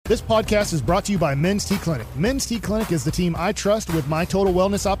This podcast is brought to you by Men's T Clinic. Men's T Clinic is the team I trust with my total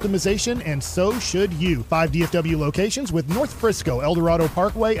wellness optimization, and so should you. 5 DFW locations with North Frisco, Eldorado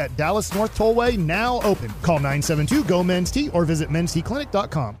Parkway at Dallas North Tollway now open. Call 972-GO-MEN'S-T or visit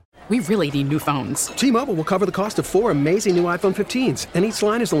mensteclinic.com. We really need new phones. T-Mobile will cover the cost of 4 amazing new iPhone 15s, and each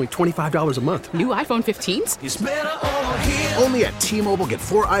line is only $25 a month. New iPhone 15s? It's better over here. Only at T-Mobile, get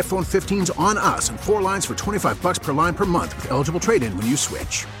 4 iPhone 15s on us and 4 lines for $25 per line per month with eligible trade-in when you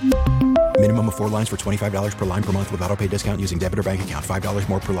switch. Minimum of 4 lines for $25 per line per month with autopay discount using debit or bank account. $5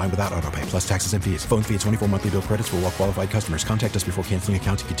 more per line without autopay, plus taxes and fees. Phone fee at 24 monthly bill credits for well-qualified customers. Contact us before canceling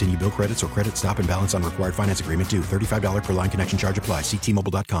account to continue bill credits or credit stop and balance on required finance agreement due. $35 per line connection charge applies. See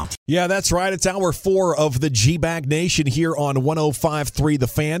T-Mobile.com. Yeah, that's right. It's hour 4 of the G-Bag Nation here on 105.3 The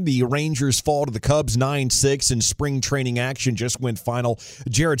Fan. The Rangers fall to the Cubs 9-6 in spring training action. Just went final.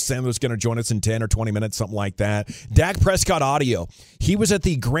 Jared Sandler's going to join us in 10 or 20 minutes, something like that. Dak Prescott audio. He was at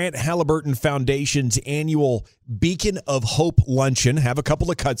the Grant Halliburton Foundation's annual Beacon of Hope Luncheon. Have a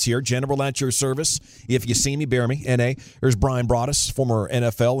couple of cuts here. General at your service. If you see me, bear me. N.A. There's Brian Broaddus, former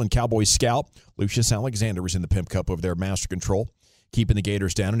NFL and Cowboys scout. Lucius Alexander is in the Pimp Cup over there, Master Control, keeping the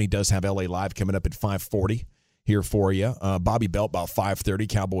Gators down, and he does have L.A. Live coming up at 5:40 here for you. Bobby Belt about 5:30,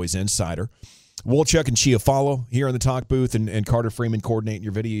 Cowboys Insider. Wolchuk and Chiafalo here in the talk booth, and Carter Freeman coordinating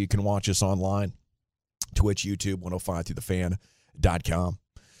your video. You can watch us online, Twitch, YouTube, 105throughthefan.com.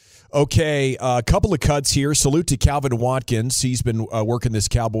 Okay, a couple of cuts here. Salute to Calvin Watkins. He's been working this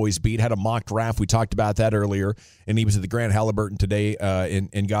Cowboys beat. Had a mock draft. We talked about that earlier. And he was at the Grant Halliburton today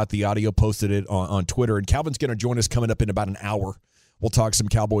and got the audio, posted it on Twitter. And Calvin's going to join us coming up in about an hour. We'll talk some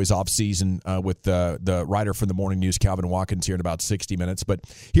Cowboys offseason with the writer from the Morning News, Calvin Watkins, here in about 60 minutes. But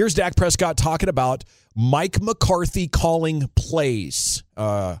here's Dak Prescott talking about Mike McCarthy calling plays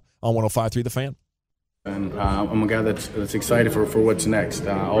on 105.3 The Fan. And I'm a guy that's excited for what's next.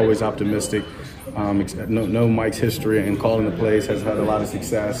 Always optimistic. Know Mike's history and calling the plays, has had a lot of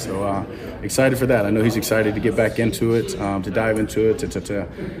success. So excited for that. I know he's excited to get back into it, to dive into it,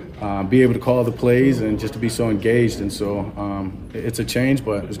 to be able to call the plays and just to be so engaged. And so it's a change,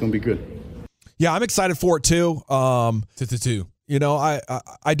 but it's going to be good. Yeah, I'm excited for it too. You know,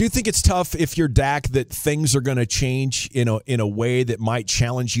 I do think it's tough if you're Dak that things are going to change in a way that might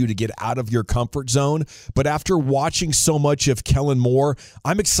challenge you to get out of your comfort zone. But after watching so much of Kellen Moore,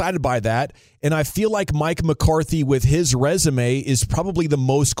 I'm excited by that. And I feel like Mike McCarthy, with his resume, is probably the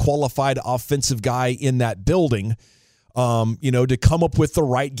most qualified offensive guy in that building, to come up with the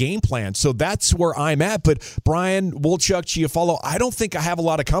right game plan. So that's where I'm at. But Brian, Wolchuk, Chiafalo, I don't think I have a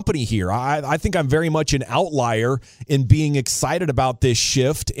lot of company here. I think I'm very much an outlier in being excited about this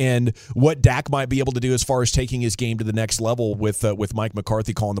shift and what Dak might be able to do as far as taking his game to the next level with Mike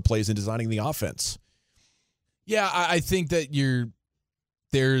McCarthy calling the plays and designing the offense. Yeah, I think that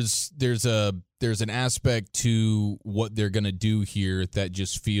there's an aspect to what they're going to do here that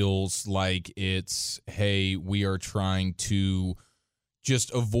just feels like it's, hey, we are trying to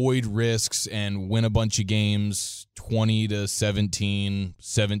just avoid risks and win a bunch of games 20-17,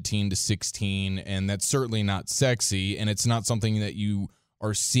 17-16, and that's certainly not sexy, and it's not something that you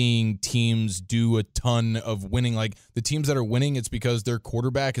are seeing teams do a ton of winning. Like the teams that are winning, it's because their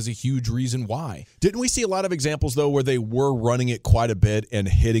quarterback is a huge reason why. Didn't we see a lot of examples, though, where they were running it quite a bit and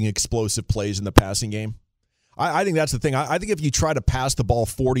hitting explosive plays in the passing game? I think that's the thing. I think if you try to pass the ball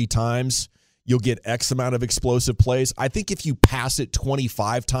 40 times, you'll get X amount of explosive plays. I think if you pass it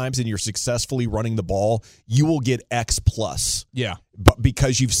 25 times and you're successfully running the ball, you will get X plus. Yeah. But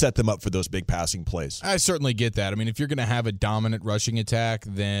because you've set them up for those big passing plays. I certainly get that. I mean, if you're going to have a dominant rushing attack,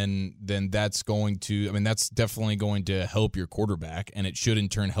 then that's that's definitely going to help your quarterback, and it should in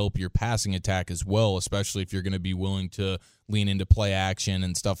turn help your passing attack as well, especially if you're going to be willing to lean into play action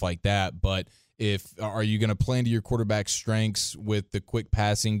and stuff like that. But are you going to play into your quarterback's strengths with the quick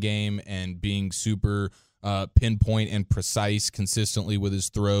passing game and being super pinpoint and precise consistently with his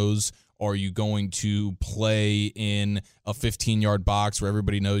throws? Are you going to play in a 15-yard box where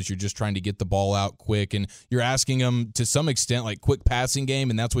everybody knows you're just trying to get the ball out quick and you're asking them to some extent like quick passing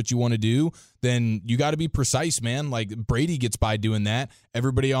game and that's what you want to do? Then you got to be precise, man. Like Brady gets by doing that.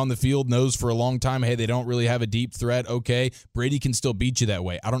 Everybody on the field knows for a long time, hey, they don't really have a deep threat. Okay, Brady can still beat you that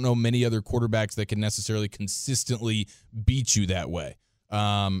way. I don't know many other quarterbacks that can necessarily consistently beat you that way.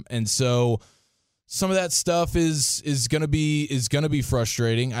 And so some of that stuff is gonna be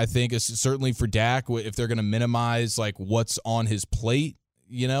frustrating. I think it's certainly for Dak if they're gonna minimize like what's on his plate,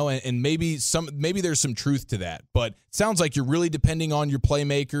 and maybe there's some truth to that. But it sounds like you're really depending on your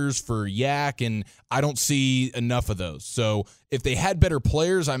playmakers for Yak, and I don't see enough of those. So if they had better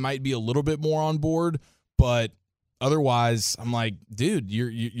players, I might be a little bit more on board. But otherwise, I'm like, dude,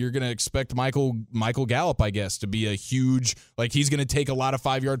 you're gonna expect Michael Gallup, I guess, to be a huge, like, he's gonna take a lot of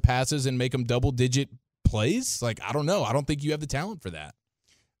 5-yard passes and make them double-digit plays. Like, I don't know. I don't think you have the talent for that.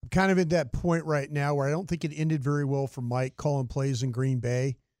 I'm kind of at that point right now where I don't think it ended very well for Mike calling plays in Green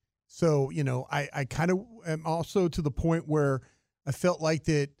Bay. So, I kind of am also to the point where I felt like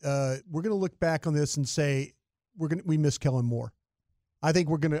that we're going to look back on this and say we miss Kellen Moore. I think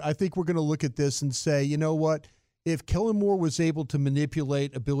we're going to look at this and say, you know what? If Kellen Moore was able to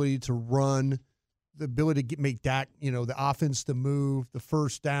manipulate ability to run, the ability to make Dak, the offense to move, the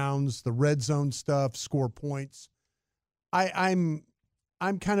first downs, the red zone stuff, score points, I'm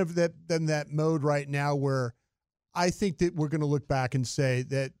kind of in that mode right now where I think that we're going to look back and say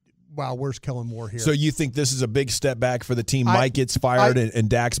that, wow, where's Kellen Moore here? So you think this is a big step back for the team? Mike gets fired and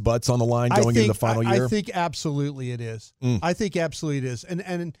Dak's butt's on the line going into the final year? I think absolutely it is. I think absolutely it is.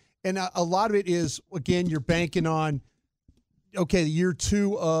 And a lot of it is, again, you're banking on, okay, year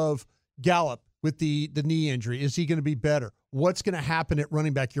 2 of Gallup with the knee injury. Is he going to be better? What's going to happen at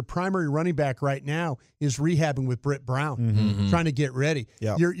running back? Your primary running back right now is rehabbing with Britt Brown, trying to get ready.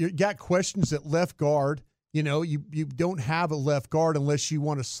 Yep. You got questions at left guard. You don't have a left guard unless you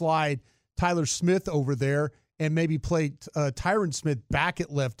want to slide Tyler Smith over there and maybe play Tyron Smith back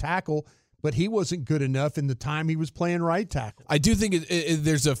at left tackle, but he wasn't good enough in the time he was playing right tackle. I do think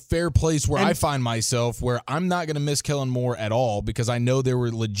there's a fair place where I find myself where I'm not going to miss Kellen Moore at all because I know there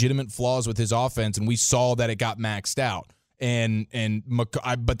were legitimate flaws with his offense, and we saw that it got maxed out.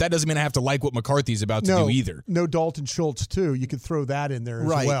 But that doesn't mean I have to like what McCarthy's about to do either. No, Dalton Schultz too. You could throw that in there as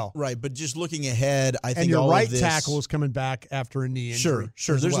well. Right. But just looking ahead, I think and your all right of this, tackle is coming back after a knee injury.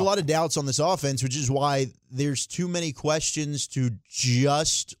 Sure. There's a lot of doubts on this offense, which is why there's too many questions to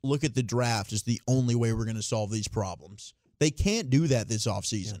just look at the draft as the only way we're going to solve these problems. They can't do that this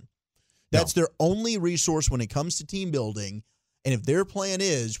offseason. Yeah. That's their only resource when it comes to team building. And if their plan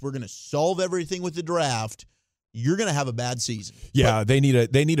is we're going to solve everything with the draft, you're going to have a bad season. Yeah, they need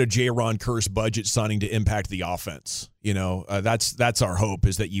a J-Ron Curse budget signing to impact the offense. That's our hope,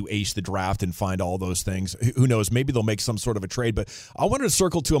 is that you ace the draft and find all those things. Who knows? Maybe they'll make some sort of a trade. But I wanted to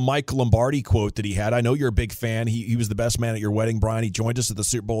circle to a Mike Lombardi quote that he had. I know you're a big fan. He was the best man at your wedding, Brian. He joined us at the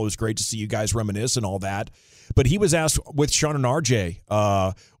Super Bowl. It was great to see you guys reminisce and all that. But he was asked with Sean and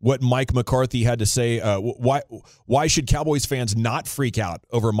RJ what Mike McCarthy had to say. Why should Cowboys fans not freak out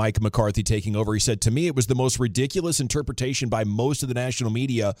over Mike McCarthy taking over? He said, to me, it was the most ridiculous interpretation by most of the national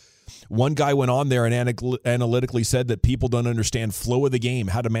media. One guy went on there and analytically said that people don't understand flow of the game,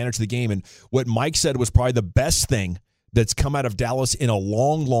 how to manage the game. And what Mike said was probably the best thing that's come out of Dallas in a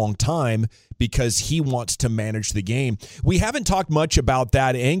long, long time, because he wants to manage the game. We haven't talked much about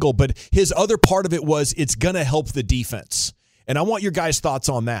that angle, but his other part of it was it's going to help the defense. And I want your guys' thoughts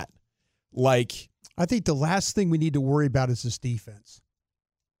on that. I think the last thing we need to worry about is this defense.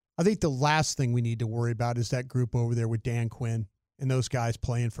 I think the last thing we need to worry about is that group over there with Dan Quinn and those guys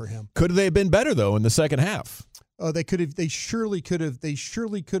playing for him. Could they have been better, though, in the second half? They could have. They surely could have. They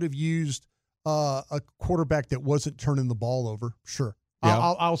surely could have used a quarterback that wasn't turning the ball over. Sure, yeah.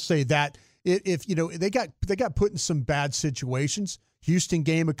 I'll say that. If they got put in some bad situations. Houston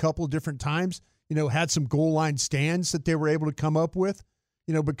game a couple of different times. Had some goal line stands that they were able to come up with.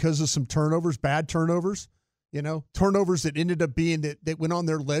 Because of some turnovers, bad turnovers. Turnovers that ended up being that went on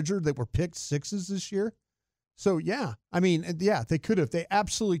their ledger that were picked sixes this year. So yeah, they could have. They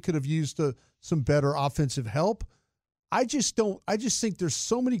absolutely could have used some better offensive help. I just think there's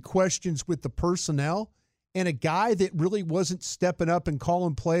so many questions with the personnel, and a guy that really wasn't stepping up and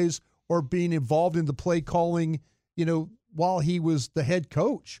calling plays or being involved in the play calling, while he was the head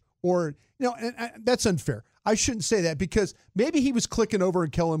coach. Or, and that's unfair. I shouldn't say that, because maybe he was clicking over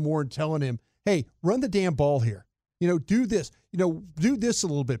at Kellen Moore and telling him, hey, run the damn ball here. Do this. Do this a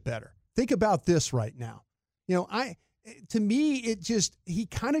little bit better. Think about this right now. To me, he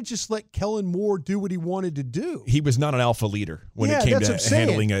kind of just let Kellen Moore do what he wanted to do. He was not an alpha leader when it came to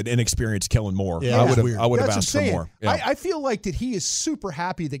handling an inexperienced Kellen Moore. Yeah, I would have asked for more. Yeah. I feel like that he is super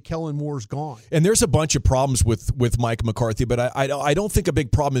happy that Kellen Moore's gone. And there's a bunch of problems with Mike McCarthy, but I don't think a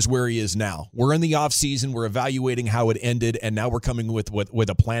big problem is where he is now. We're in the offseason. We're evaluating how it ended, and now we're coming with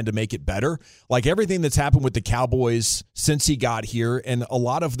a plan to make it better. Like everything that's happened with the Cowboys since he got here, and a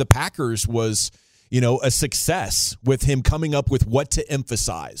lot of the Packers was a success with him coming up with what to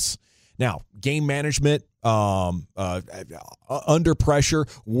emphasize. Now, game management, under pressure,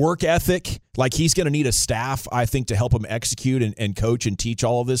 work ethic. Like, he's going to need a staff, I think, to help him execute and coach and teach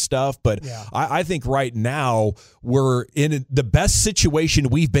all of this stuff. But yeah. I think right now we're in the best situation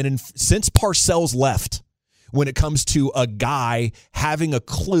we've been in since Parcells left. when it comes to a guy having a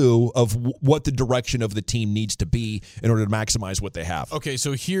clue of what the direction of the team needs to be in order to maximize what they have. Okay,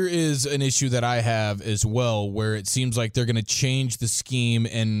 so here is an issue that I have as well, where it seems like they're going to change the scheme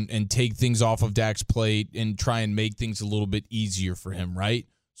and take things off of Dak's plate and try and make things a little bit easier for him, right?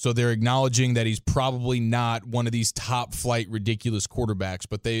 So they're acknowledging that he's probably not one of these top flight ridiculous quarterbacks,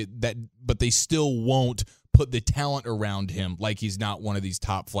 but they still won't put the talent around him like he's not one of these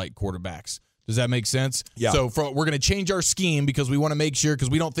top flight quarterbacks. Does that make sense? Yeah. So we're going to change our scheme because we want to make sure, because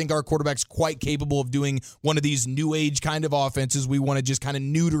we don't think our quarterback's quite capable of doing one of these new age kind of offenses. We want to just kind of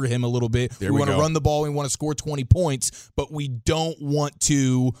neuter him a little bit. We want to run the ball. We want to score 20 points, but we don't want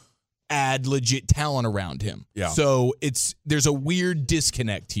to add legit talent around him. Yeah. So there's a weird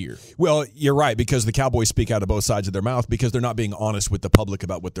disconnect here. Well, you're right, because the Cowboys speak out of both sides of their mouth because they're not being honest with the public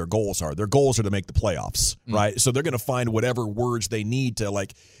about what their goals are. Their goals are to make the playoffs, right? So they're going to find whatever words they need to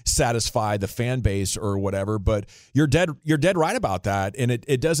like satisfy the fan base or whatever. But you're dead right about that, and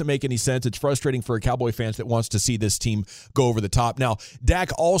it doesn't make any sense. It's frustrating for a Cowboy fans that wants to see this team go over the top. Now,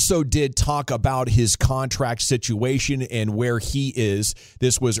 Dak also did talk about his contract situation and where he is.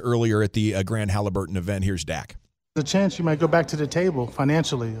 This was earlier at the Grand Halliburton event. Here's Dak. The chance you might go back to the table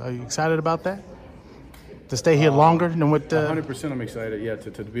financially. Are you excited about that? To stay here longer than what? 100% I'm excited, yeah,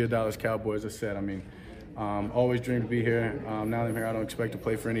 to be a Dallas Cowboy, as I said. I mean, always dreamed to be here. Now that I'm here, I don't expect to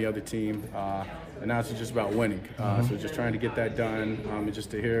play for any other team. And now it's just about winning. So just trying to get that done and just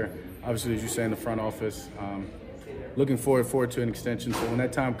to hear, obviously, as you say, in the front office, looking forward to an extension. So when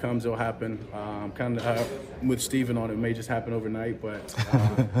that time comes, it'll happen. Kind of with Steven on it, may just happen overnight, but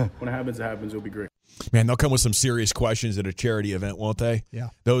when it happens, it'll be great. Man, they'll come with some serious questions at a charity event, won't they? Yeah.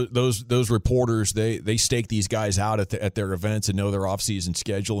 Those reporters, they stake these guys out at their events and know their off-season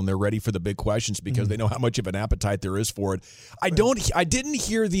schedule, and they're ready for the big questions because they know how much of an appetite there is for it. I didn't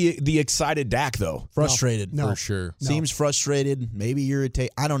hear the excited Dak though. Frustrated, for sure. Seems frustrated, maybe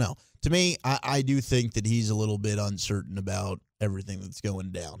irritated. I don't know. To me, I do think that he's a little bit uncertain about everything that's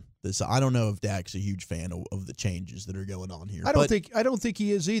going down. I don't know if Dak's a huge fan of the changes that are going on here. I don't think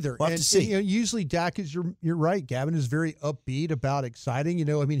he is either. We'll have to see. Usually Dak is you're right. Gavin is very upbeat about exciting.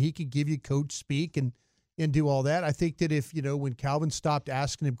 He can give you coach speak and do all that. I think that if when Calvin stopped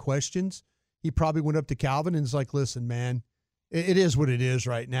asking him questions, he probably went up to Calvin and was like, "Listen, man, it is what it is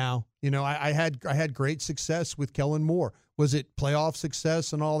right now. I had great success with Kellen Moore. Was it playoff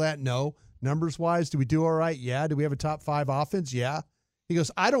success and all that? No. Numbers wise, did we do all right? Yeah. Did we have a top 5 offense? Yeah." He goes,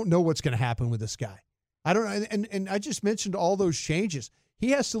 "I don't know what's going to happen with this guy. I don't." And I just mentioned all those changes. He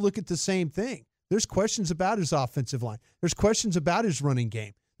has to look at the same thing. There's questions about his offensive line. There's questions about his running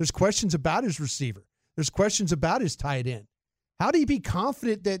game. There's questions about his receiver. There's questions about his tight end. How do you be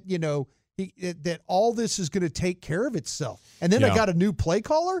confident that that all this is going to take care of itself? And then I got a new play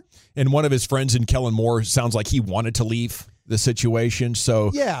caller. And one of his friends in Kellen Moore sounds like he wanted to leave the situation. So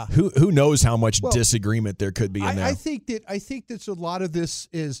yeah, who knows how much disagreement there could be in there. I think that a lot of this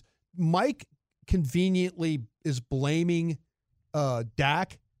is Mike conveniently is blaming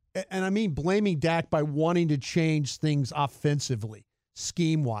Dak, and I mean blaming Dak by wanting to change things offensively,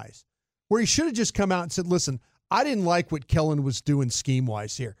 scheme wise, where he should have just come out and said, "Listen, I didn't like what Kellen was doing scheme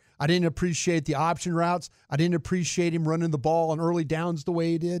wise here. I didn't appreciate the option routes. I didn't appreciate him running the ball on early downs the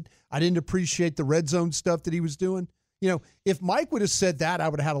way he did. I didn't appreciate the red zone stuff that he was doing." If Mike would have said that, I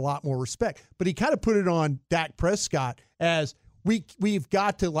would have had a lot more respect. But he kind of put it on Dak Prescott as we've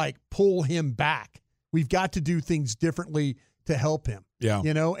got to pull him back. We've got to do things differently to help him. Yeah.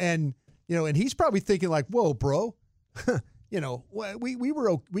 And he's probably thinking "Whoa, bro."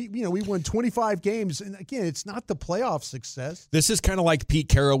 We won 25 games, and again, it's not the playoff success. This is kind of like Pete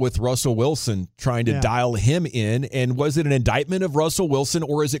Carroll with Russell Wilson trying to dial him in. And was it an indictment of Russell Wilson,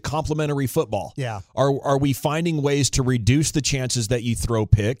 or is it complimentary football? Yeah. Are we finding ways to reduce the chances that you throw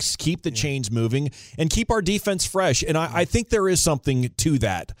picks, keep the chains moving, and keep our defense fresh? And I think there is something to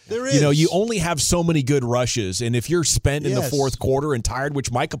that. There is. You only have so many good rushes, and if you're spent in the fourth quarter and tired,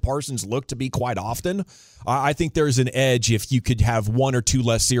 which Micah Parsons looked to be quite often, I think there's an edge if you could have 1 or 2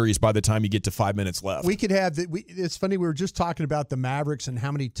 less series by the time you get to 5 minutes left. We could have it's funny, we were just talking about the Mavericks and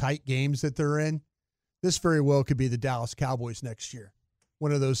how many tight games that they're in. This very well could be the Dallas Cowboys next year.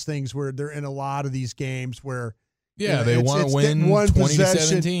 One of those things where they're in a lot of these games where they want to win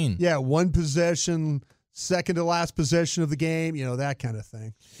 2017. Yeah, one possession, second to last possession of the game, that kind of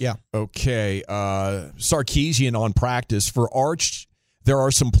thing. Yeah. Okay. Sarkisian on practice for Arch. There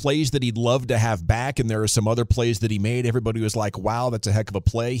are some plays that he'd love to have back, and there are some other plays that he made. Everybody was like, wow, that's a heck of a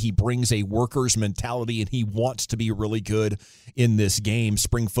play. He brings a worker's mentality, and he wants to be really good in this game.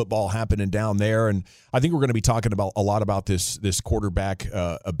 Spring football happening down there, and I think we're going to be talking about a lot about this quarterback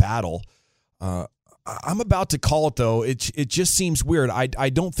battle. I'm about to call it though. It just seems weird. I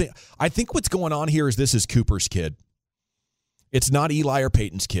think what's going on here is this is Cooper's kid. It's not Eli or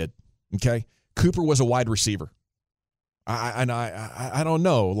Peyton's kid. Okay, Cooper was a wide receiver. I don't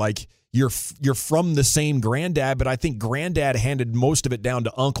know. Like you're from the same granddad, but I think granddad handed most of it down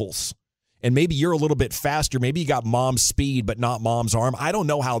to uncles. And maybe you're a little bit faster. Maybe you got mom's speed, but not mom's arm. I don't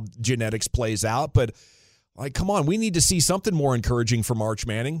know how genetics plays out, but like, come on, we need to see something more encouraging from Arch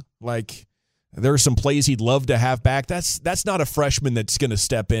Manning. Like, there are some plays he'd love to have back. That's not a freshman that's going to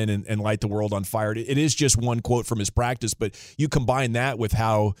step in and light the world on fire. It is just one quote from his practice, but you combine that with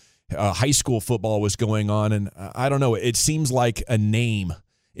how high school football was going on, and I don't know. It seems like a name.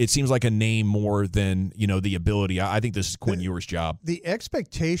 It seems like a name more than, the ability. I think this is Quinn Ewers' job. The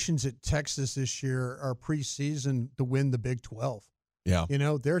expectations at Texas this year are preseason to win the Big 12. Yeah.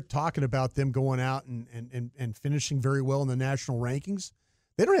 They're talking about them going out and finishing very well in the national rankings.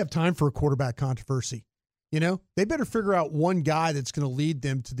 They don't have time for a quarterback controversy. They better figure out one guy that's going to lead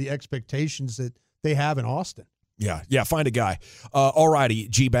them to the expectations that they have in Austin. Yeah, find a guy. All righty,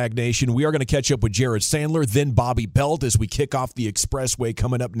 G-Bag Nation. We are going to catch up with Jared Sandler, then Bobby Belt as we kick off the Expressway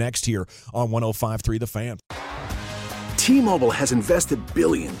coming up next here on 105.3 The Fan. T-Mobile has invested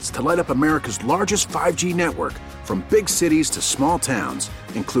billions to light up America's largest 5G network, from big cities to small towns,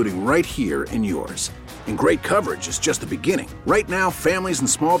 including right here in yours. And great coverage is just the beginning. Right now, families and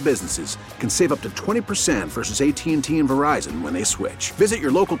small businesses can save up to 20% versus AT&T and Verizon when they switch. Visit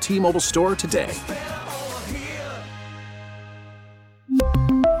your local T-Mobile store today.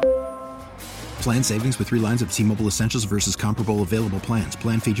 Plan savings with 3 lines of T-Mobile Essentials versus comparable available plans.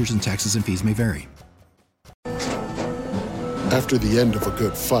 Plan features and taxes and fees may vary. After the end of a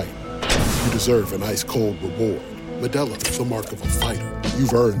good fight, you deserve an ice-cold reward. Modelo is the mark of a fighter.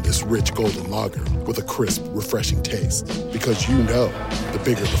 You've earned this rich golden lager with a crisp, refreshing taste. Because you know, the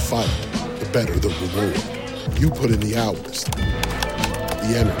bigger the fight, the better the reward. You put in the hours,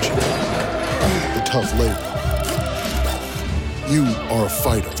 the energy, the tough labor. You are a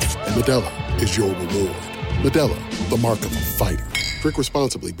fighter, and Modelo is your reward. Modelo, the mark of a fighter. Drink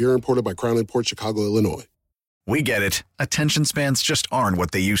responsibly. Beer imported by Crown Imports, Chicago, Illinois. We get it. Attention spans just aren't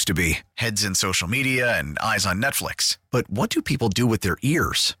what they used to be. Heads in social media and eyes on Netflix. But what do people do with their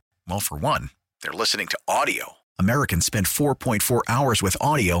ears? Well, for one, they're listening to audio. Americans spend 4.4 hours with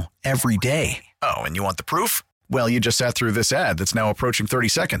audio every day. Oh, and you want the proof? Well, you just sat through this ad that's now approaching 30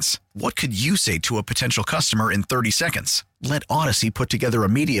 seconds. What could you say to a potential customer in 30 seconds? Let Odyssey put together a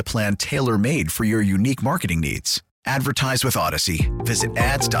media plan tailor-made for your unique marketing needs. Advertise with Odyssey. Visit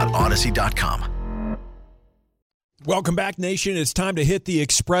ads.odyssey.com. Welcome back, Nation. It's time to hit the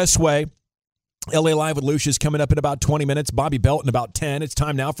Expressway. LA Live with Lucius coming up in about 20 minutes. Bobby Belt in about 10. It's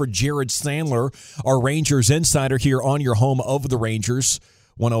time now for Jared Sandler, our Rangers insider here on your home of the Rangers,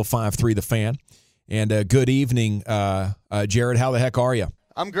 105.3 The Fan. And good evening, Jared. How the heck are you?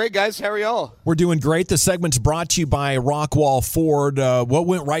 I'm great, guys. How are y'all? We're doing great. The segment's brought to you by Rockwall Ford. What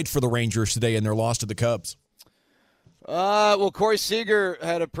went right for the Rangers today in their loss to the Cubs? Well, Corey Seager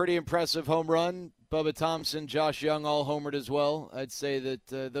had a pretty impressive home run. Bubba Thompson, Josh Young all homered as well. I'd say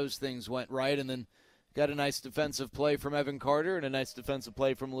that those things went right. And then got a nice defensive play from Evan Carter and a nice defensive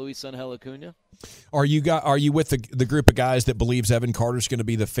play from Luis Angel Acuna. Are you with the group of guys that believes Evan Carter's going to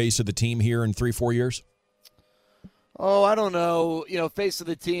be the face of the team here in 3-4 years? Oh, I don't know. Face of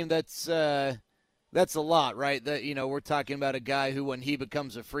the team, that's a lot, right? That we're talking about a guy who, when he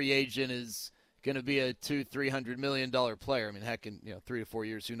becomes a free agent, is going to be a $200-300 million player. I mean, heck, in 3 to 4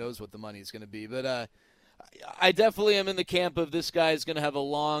 years, who knows what the money is going to be. But I definitely am in the camp of this guy is going to have a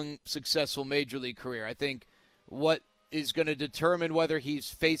long, successful major league career. I think what is going to determine whether he's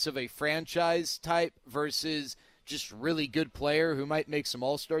face of a franchise type versus just really good player who might make some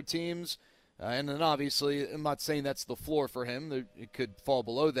all-star teams. And then obviously, I'm not saying that's the floor for him. It could fall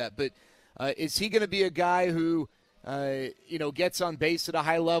below that. But is he going to be a guy who gets on base at a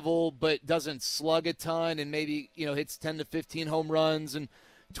high level but doesn't slug a ton and maybe, hits 10 to 15 home runs and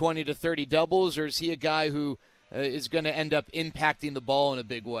 20 to 30 doubles? Or is he a guy who is going to end up impacting the ball in a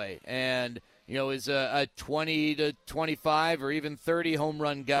big way and, is a 20 to 25 or even 30 home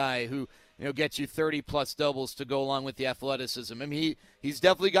run guy who, gets you 30-plus doubles to go along with the athleticism? I mean, he's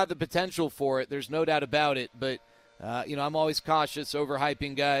definitely got the potential for it. There's no doubt about it. But, I'm always cautious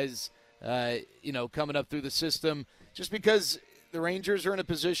overhyping guys coming up through the system, just because the Rangers are in a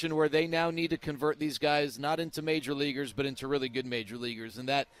position where they now need to convert these guys not into major leaguers, but into really good major leaguers. And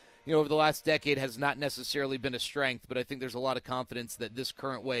that, over the last decade has not necessarily been a strength, but I think there's a lot of confidence that this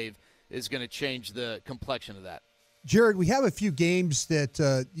current wave is going to change the complexion of that. Jared, we have a few games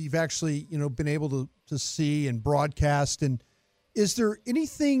that you've actually, been able to see and broadcast. And is there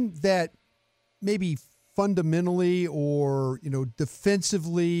anything that maybe fundamentally or,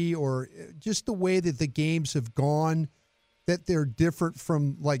 defensively or just the way that the games have gone, that they're different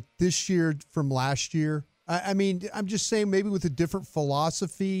from like this year from last year? I mean, I'm just saying maybe with a different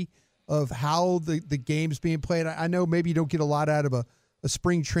philosophy of how the game's being played. I know maybe you don't get a lot out of a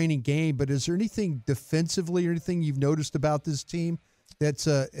spring training game, but is there anything defensively or anything you've noticed about this team that's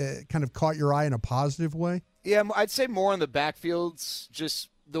kind of caught your eye in a positive way? Yeah, I'd say more on the backfields, just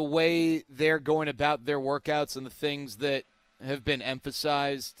the way they're going about their workouts and the things that have been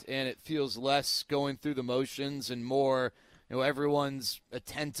emphasized, and it feels less going through the motions and more, everyone's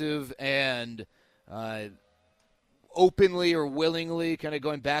attentive and openly or willingly kind of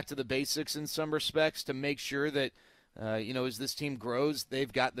going back to the basics in some respects to make sure that, as this team grows,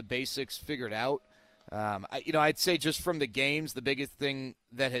 they've got the basics figured out. I'd say just from the games, the biggest thing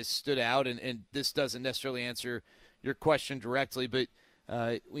that has stood out, and this doesn't necessarily answer your question directly, but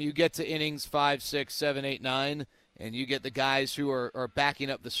when you get to innings 5, 6, 7, 8, 9, and you get the guys who are backing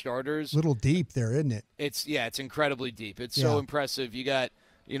up the starters. A little deep there, isn't it? It's incredibly deep. It's so impressive. You got,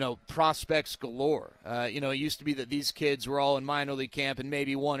 prospects galore. It used to be that these kids were all in minor league camp and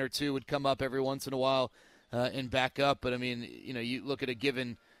maybe one or two would come up every once in a while and back up. But, I mean, you look at a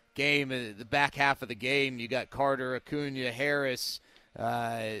given game, the back half of the game, you got Carter, Acuna, Harris,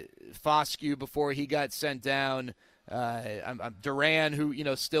 Foscue before he got sent down. Duran,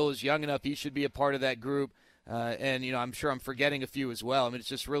 who, still is young enough, he should be a part of that group. And I'm sure I'm forgetting a few as well. I mean, it's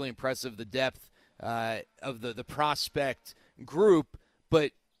just really impressive, the depth of the prospect group,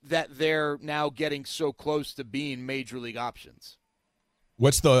 but that they're now getting so close to being major league options.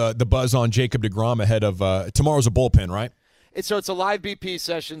 What's the buzz on Jacob deGrom ahead of tomorrow's a bullpen, right? It's a live BP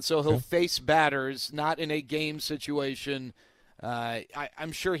session, so he'll face batters, not in a game situation.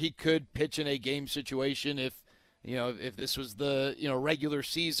 I'm sure he could pitch in a game situation if this was the, regular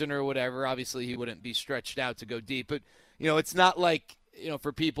season or whatever. Obviously, he wouldn't be stretched out to go deep. But, it's not like,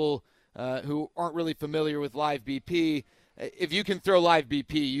 for people who aren't really familiar with live BP, if you can throw live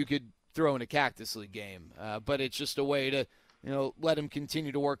BP, you could throw in a Cactus League game. But it's just a way to, let him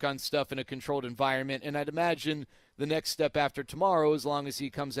continue to work on stuff in a controlled environment. And I'd imagine the next step after tomorrow, as long as he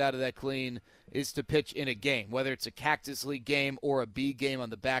comes out of that clean, is to pitch in a game, whether it's a Cactus League game or a B game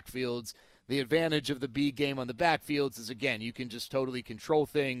on the backfields. The advantage of the B game on the backfields is, again, you can just totally control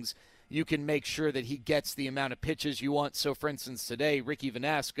things. You can make sure that he gets the amount of pitches you want. So, for instance, today, Ricky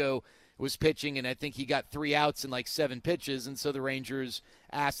Vanasco was pitching, and I think he got 3 outs in like 7 pitches, and so the Rangers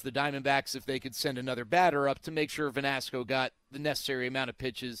asked the Diamondbacks if they could send another batter up to make sure Vanasco got the necessary amount of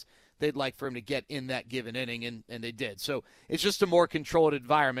pitches they'd like for him to get in that given inning, and they did. So it's just a more controlled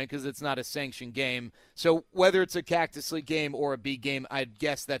environment because it's not a sanctioned game. So whether it's a Cactus League game or a B game, I'd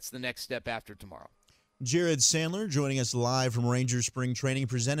guess that's the next step after tomorrow. Jared Sandler joining us live from Rangers Spring Training,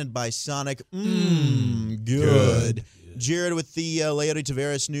 presented by Sonic. Good. Jared, with the Leody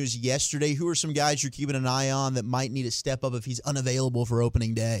Taveras news yesterday, who are some guys you're keeping an eye on that might need to step up if he's unavailable for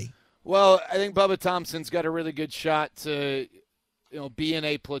opening day? Well, I think Bubba Thompson's got a really good shot to be in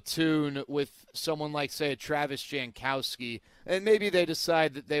a platoon with someone like, say, a Travis Jankowski. And maybe they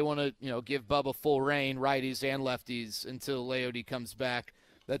decide that they want to, give Bubba full reign, righties and lefties, until Leody comes back.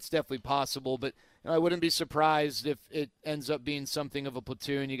 That's definitely possible. But I wouldn't be surprised if it ends up being something of a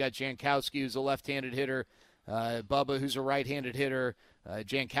platoon. You got Jankowski, who's a left-handed hitter, Bubba, who's a right-handed hitter.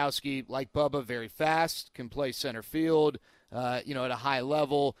 Jankowski, like Bubba, very fast, can play center field, at a high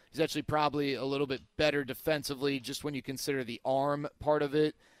level. He's actually probably a little bit better defensively just when you consider the arm part of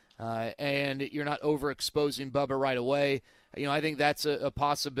it, and you're not overexposing Bubba right away. I think that's a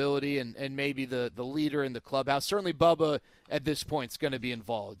possibility, and maybe the leader in the clubhouse. Certainly Bubba at this point is going to be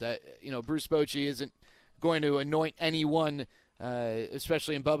involved. Bruce Bochy isn't going to anoint anyone,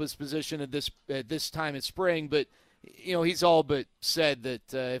 especially in Bubba's position at this time in spring, but he's all but said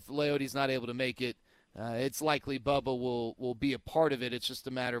that if Leody's not able to make it, it's likely Bubba will be a part of it. It's just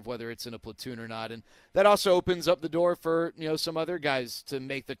a matter of whether it's in a platoon or not. And that also opens up the door for, some other guys to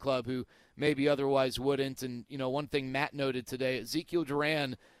make the club who maybe otherwise wouldn't. And, one thing Matt noted today, Ezekiel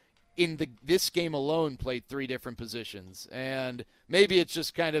Duran in this game alone played 3 different positions. And maybe it's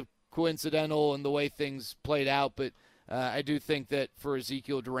just kind of coincidental in the way things played out, but I do think that for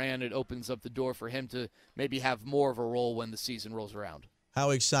Ezekiel Duran, it opens up the door for him to maybe have more of a role when the season rolls around.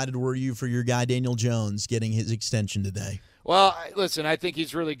 How excited were you for your guy Daniel Jones getting his extension today? Well, listen, I think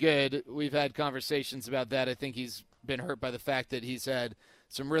he's really good. We've had conversations about that. I think he's been hurt by the fact that he's had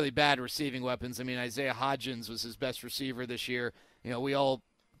some really bad receiving weapons. I mean, Isaiah Hodgins was his best receiver this year. We all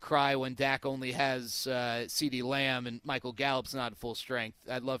cry when Dak only has CeeDee Lamb and Michael Gallup's not at full strength.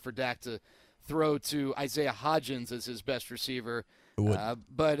 I'd love for Dak to throw to Isaiah Hodgins as his best receiver.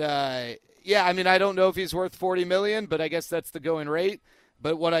 But Yeah, I mean, I don't know if he's worth $40 million, but I guess that's the going rate.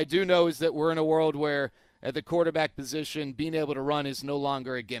 But what I do know is that we're in a world where at the quarterback position, being able to run is no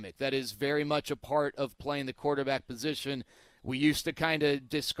longer a gimmick. That is very much a part of playing the quarterback position. We used to kind of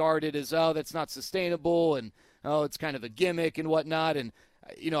discard it as, oh, that's not sustainable, and, oh, it's kind of a gimmick and whatnot. And,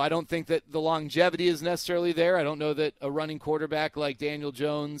 I don't think that the longevity is necessarily there. I don't know that a running quarterback like Daniel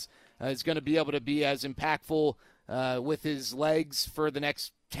Jones is going to be able to be as impactful with his legs for the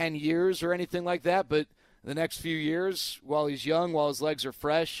next 10 years or anything like that. But the next few years, while he's young, while his legs are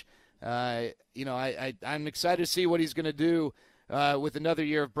fresh, I'm excited to see what he's going to do with another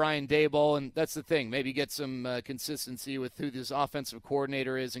year of Brian Daboll. And that's the thing, maybe get some consistency with who this offensive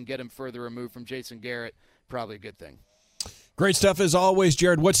coordinator is and get him further removed from Jason Garrett. Probably a good thing. Great stuff as always,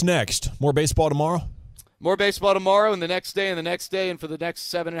 Jared. What's next? More baseball tomorrow? More baseball tomorrow and the next day and the next day and for the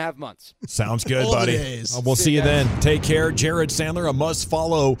next 7.5 months. Sounds good, buddy. We'll see you then. Take care. Jared Sandler, a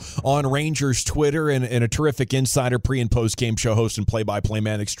must-follow on Rangers Twitter and a terrific insider pre- and post-game show host and play-by-play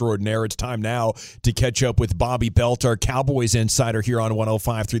man extraordinaire. It's time now to catch up with Bobby Belt, our Cowboys insider here on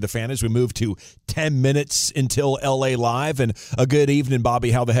 105.3 The Fan as we move to 10 minutes until L.A. Live. And a good evening, Bobby.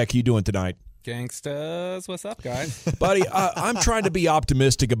 How the heck are you doing tonight? Gangsters, what's up, guys? Buddy, I'm trying to be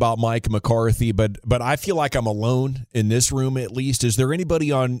optimistic about Mike McCarthy, but I feel like I'm alone in this room at least. Is there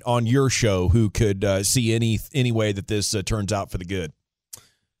anybody on your show who could see any way that this turns out for the good?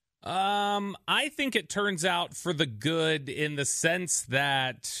 I think it turns out for the good in the sense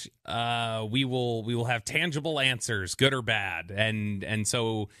that we will have tangible answers, good or bad, and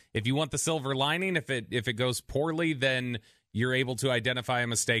so if you want the silver lining, if it goes poorly, then you're able to identify a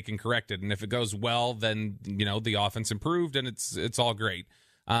mistake and correct it. And if it goes well, then, the offense improved and it's all great.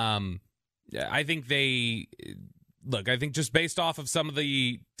 I think I think just based off of some of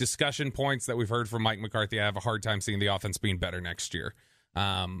the discussion points that we've heard from Mike McCarthy, I have a hard time seeing the offense being better next year.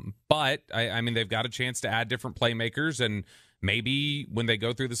 But I mean, they've got a chance to add different playmakers, and maybe when they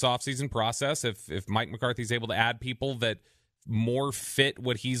go through this offseason process, if Mike McCarthy's able to add people that more fit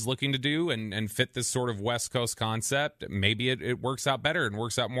what he's looking to do and fit this sort of West Coast concept, maybe it works out better and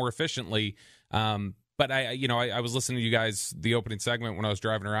works out more efficiently. But I was listening to you guys, the opening segment when I was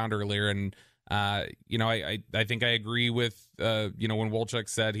driving around earlier, and I think I agree with when Wolchuk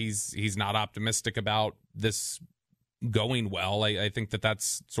said he's not optimistic about this going well. I think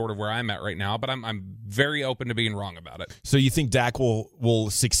that's sort of where I'm at right now, but I'm very open to being wrong about it. So you think Dak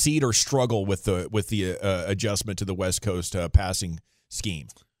will succeed or struggle with the adjustment to the West Coast passing scheme?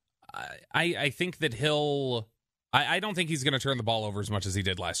 I think that I don't think he's going to turn the ball over as much as he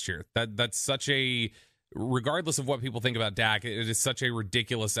did last year. That's such a, regardless of what people think about Dak, it is such a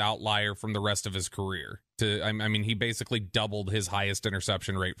ridiculous outlier from the rest of his career. I mean, he basically doubled his highest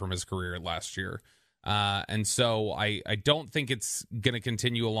interception rate from his career last year. And so I don't think it's going to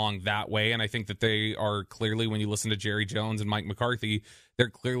continue along that way. And I think that they are clearly, when you listen to Jerry Jones and Mike McCarthy, they're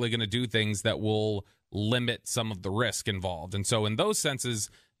clearly going to do things that will limit some of the risk involved. And so in those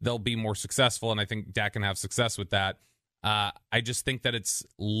senses, they'll be more successful. And I think Dak can have success with that. I just think that it's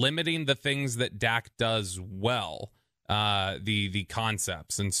limiting the things that Dak does well, the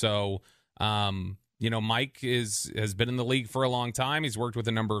concepts. And so, Mike has been in the league for a long time. He's worked with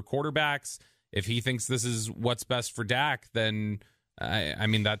a number of quarterbacks. If he thinks this is what's best for Dak, then I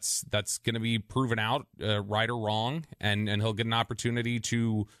mean that's going to be proven out, right or wrong, and he'll get an opportunity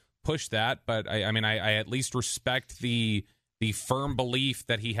to push that. But I at least respect the firm belief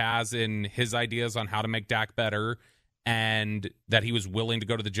that he has in his ideas on how to make Dak better, and that he was willing to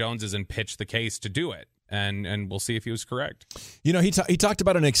go to the Joneses and pitch the case to do it. And we'll see if he was correct. He talked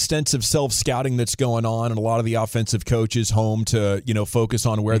about an extensive self-scouting that's going on, and a lot of the offensive coaches home to, focus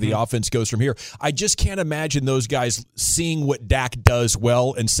on where the offense goes from here. I just can't imagine those guys seeing what Dak does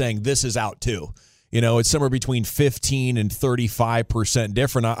well and saying, this is out too. It's somewhere between 15 and 35%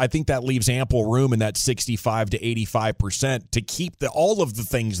 different. I think that leaves ample room in that 65 to 85% to keep all of the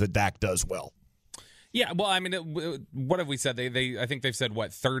things that Dak does well. Yeah, well, I mean, what have we said? I think they've said,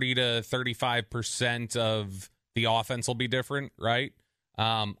 30 to 35% of the offense will be different, right?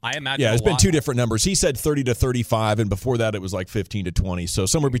 I imagine. Yeah, it's been two different numbers. He said 30 to 35, and before that it was like 15 to 20. So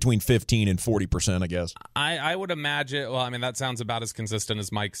somewhere between 15 and 40%, I guess. I would imagine. Well, I mean, that sounds about as consistent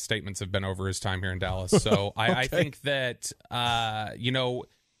as Mike's statements have been over his time here in Dallas. So okay. I think that,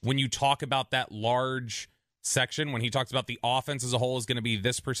 when you talk about that large section, when he talks about the offense as a whole is going to be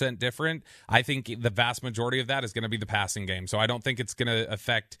this percent different, I think the vast majority of that is going to be the passing game. So I don't think it's going to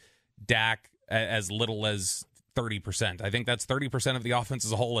affect Dak as little as 30%. I think that's 30% of the offense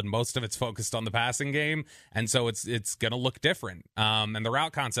as a whole, and most of it's focused on the passing game, and so it's going to look different. And the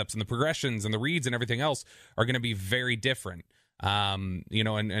route concepts and the progressions and the reads and everything else are going to be very different.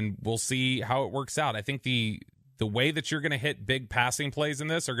 And we'll see how it works out. I think the way that you're going to hit big passing plays in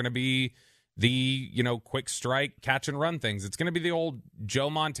this are going to be the, quick strike, catch and run things. It's going to be the old Joe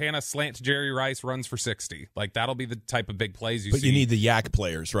Montana slant to Jerry Rice runs for 60. Like, that'll be the type of big plays you see. But you need the yak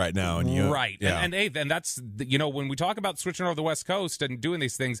players right now. Right. Yeah. And that's, when we talk about switching over the West Coast and doing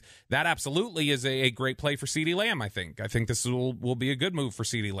these things, that absolutely is a great play for CeeDee Lamb, I think. I think this will be a good move for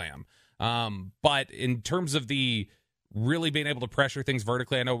CeeDee Lamb. But in terms of the really being able to pressure things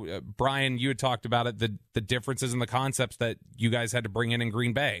vertically, I know, Brian, you had talked about it, the differences in the concepts that you guys had to bring in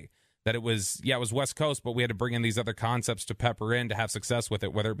Green Bay. That it was West Coast, but we had to bring in these other concepts to pepper in to have success with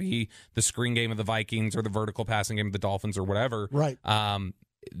it, whether it be the screen game of the Vikings or the vertical passing game of the Dolphins or whatever. Right.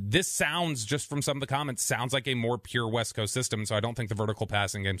 This sounds, just from some of the comments, sounds like a more pure West Coast system, so I don't think the vertical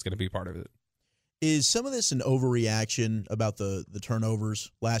passing game is going to be part of it. Is some of this an overreaction about the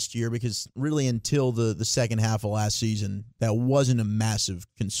turnovers last year? Because really until the second half of last season, that wasn't a massive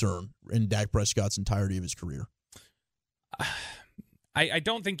concern in Dak Prescott's entirety of his career. I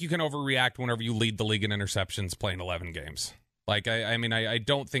don't think you can overreact whenever you lead the league in interceptions playing 11 games. Like, I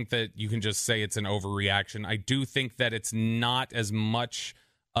don't think that you can just say it's an overreaction. I do think that it's not as much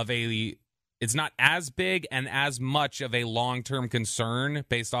of it's not as big and as much of a long-term concern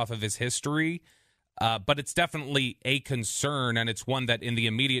based off of his history. But it's definitely a concern, and it's one that in the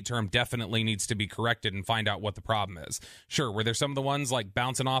immediate term definitely needs to be corrected and find out what the problem is. Sure, were there some of the ones like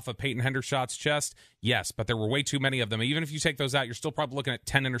bouncing off of Peyton Hendershot's chest? Yes, but there were way too many of them. Even if you take those out, you're still probably looking at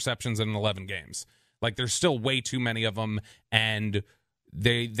 10 interceptions in 11 games. Like, there's still way too many of them, and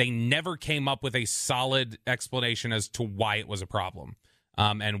they never came up with a solid explanation as to why it was a problem,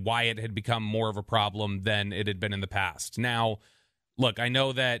 and why it had become more of a problem than it had been in the past. Now, look, I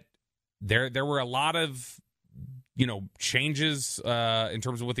know that there were a lot of, changes in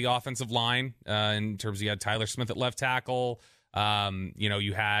terms of with the offensive line, in terms of you had Tyler Smith at left tackle.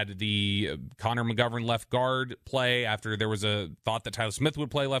 You had the Connor McGovern left guard play after there was a thought that Tyler Smith would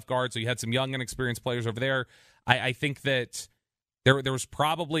play left guard. So you had some young, inexperienced players over there. I think that there was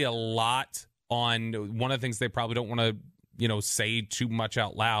probably a lot on one of the things they probably don't want to, say too much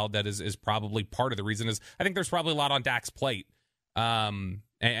out loud. That is probably part of the reason is I think there's probably a lot on Dak's plate.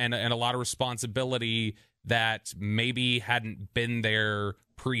 And a lot of responsibility that maybe hadn't been there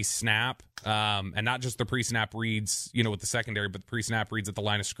pre-snap, and not just the pre-snap reads, with the secondary, but the pre-snap reads at the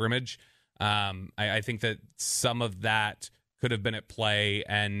line of scrimmage. I think that some of that could have been at play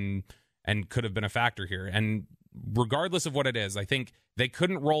and could have been a factor here. And regardless of what it is, I think they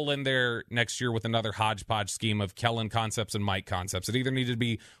couldn't roll in there next year with another hodgepodge scheme of Kellen concepts and Mike concepts. It either needed to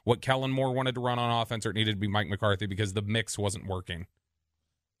be what Kellen Moore wanted to run on offense, or it needed to be Mike McCarthy, because the mix wasn't working.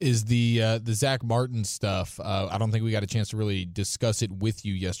 Is the Zach Martin stuff, I don't think we got a chance to really discuss it with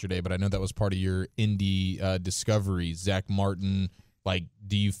you yesterday, but I know that was part of your Indy discovery. Zach Martin,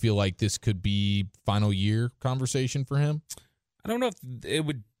 do you feel like this could be final year conversation for him? I don't know if it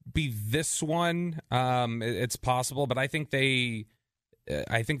would be this one. It's possible, but I think the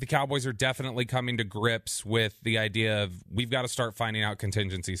Cowboys are definitely coming to grips with the idea of we've got to start finding out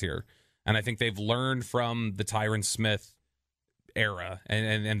contingencies here. And I think they've learned from the Tyron Smith era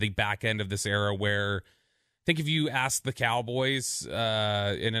and the back end of this era, where I think if you ask the Cowboys in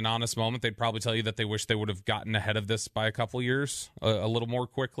an honest moment, they'd probably tell you that they wish they would have gotten ahead of this by a couple years, a little more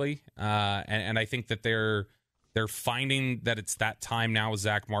quickly. And I think that they're finding that it's that time now with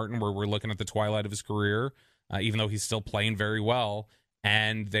Zach Martin where we're looking at the twilight of his career, even though he's still playing very well.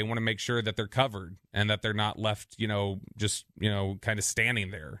 And they want to make sure that they're covered and that they're not left, just, kind of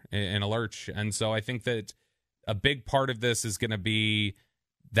standing there in a lurch. And so I think that a big part of this is going to be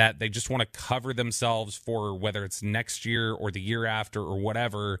that they just want to cover themselves for whether it's next year or the year after or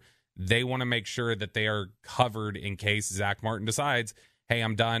whatever. They want to make sure that they are covered in case Zach Martin decides, hey,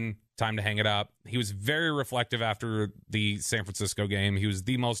 I'm done, time to hang it up. He was very reflective after the San Francisco game. He was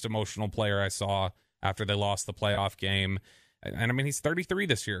the most emotional player I saw after they lost the playoff game. And I mean, he's 33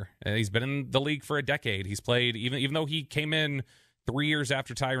 this year. He's been in the league for a decade. He's played, even though he came in 3 years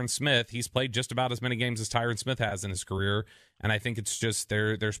after Tyron Smith, he's played just about as many games as Tyron Smith has in his career. And I think it's just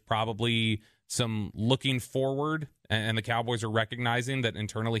there's probably some looking forward, and the Cowboys are recognizing that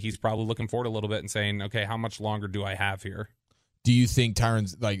internally he's probably looking forward a little bit and saying, okay, how much longer do I have here? Do you think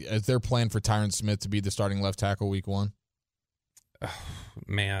is their plan for Tyron Smith to be the starting left tackle week one?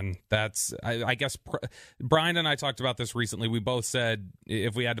 Man, that's I guess Brian and I talked about this recently. We both said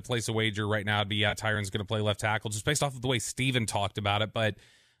if we had to place a wager right now, it'd be Tyron's going to play left tackle, just based off of the way Steven talked about it. But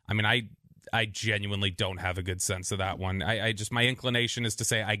I mean, I genuinely don't have a good sense of that one. I just, my inclination is to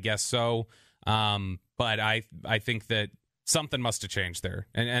say I guess so, but I think that something must have changed there,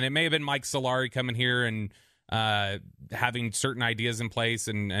 and it may have been Mike Solari coming here and having certain ideas in place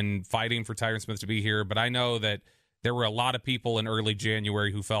and fighting for Tyron Smith to be here. But I know that there were a lot of people in early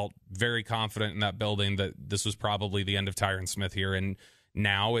January who felt very confident in that building that this was probably the end of Tyron Smith here. And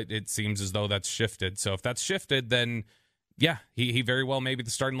now it seems as though that's shifted. So if that's shifted, then yeah, he very well may be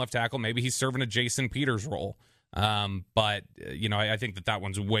the starting left tackle. Maybe he's serving a Jason Peters role. But, I think that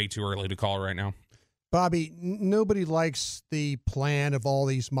one's way too early to call right now. Bobby, nobody likes the plan of all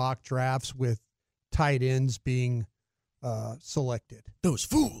these mock drafts with tight ends being selected. Those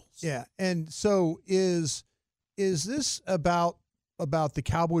fools. Yeah, and so is this about the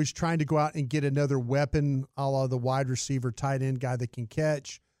Cowboys trying to go out and get another weapon, a la the wide receiver, tight end guy that can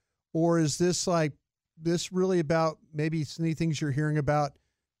catch, or is this really about maybe some of the things you're hearing about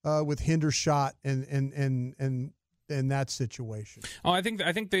with Hendershot and that situation? Oh, I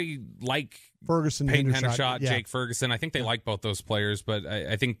think they like Ferguson, Peyton Hendershot, Hendershot, Jake Ferguson. I think they like both those players, but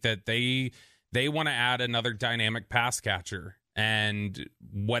I think that they want to add another dynamic pass catcher, and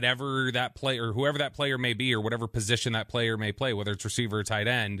whatever that player or whoever that player may be, or whatever position that player may play, whether it's receiver or tight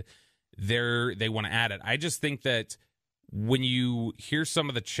end, they want to add it. I just think that when you hear some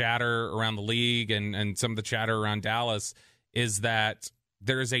of the chatter around the league and some of the chatter around Dallas, is that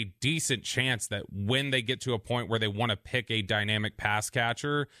there is a decent chance that when they get to a point where they want to pick a dynamic pass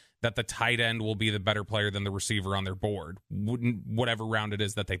catcher, that the tight end will be the better player than the receiver on their board, whatever round it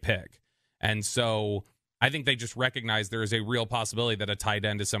is that they pick. And so I think they just recognize there is a real possibility that a tight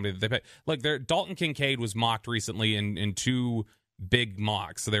end is somebody that they pick. Look, Dalton Kincaid was mocked recently in two big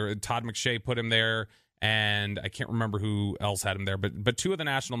mocks. So Todd McShay put him there, and I can't remember who else had him there. But two of the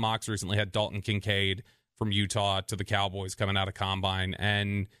national mocks recently had Dalton Kincaid from Utah to the Cowboys coming out of Combine,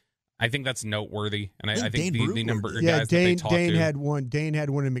 and I think that's noteworthy. And I think the number of guys that they talked to. Dane had one,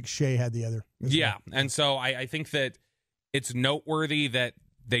 and McShay had the other. Yeah, and so I think that it's noteworthy that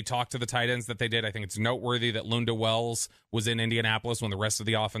they talked to the tight ends that they did. I think it's noteworthy that Lunda Wells was in Indianapolis when the rest of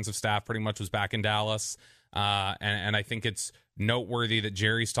the offensive staff pretty much was back in Dallas. And I think it's noteworthy that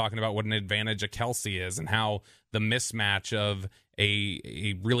Jerry's talking about what an advantage a Kelsey is and how the mismatch of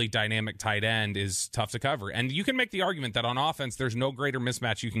a really dynamic tight end is tough to cover. And you can make the argument that on offense, there's no greater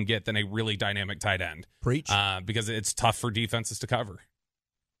mismatch you can get than a really dynamic tight end. Preach. Because it's tough for defenses to cover.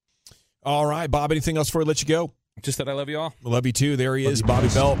 All right, Bob, anything else before I let you go? Just that I love you all. Love you too. There he is, Bobby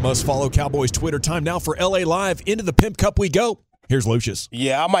Belt. Must follow Cowboys Twitter. Time now for LA Live. Into the Pimp Cup we go. Here's Lucius.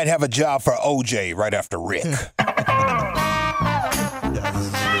 Yeah, I might have a job for OJ right after Rick. Hit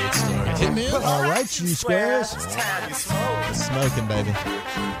me up. All right, G-Squares. Smoking, baby.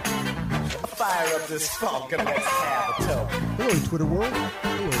 Fire up this funk and let's have a talk. Hello, Twitter world.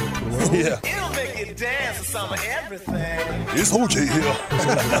 Yeah. It'll make you dance to some of everything. It's OJ here.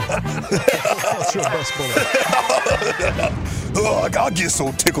 That's your best bullet. I get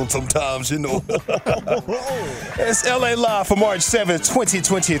so tickled sometimes, you know. It's LA Live for March 7th,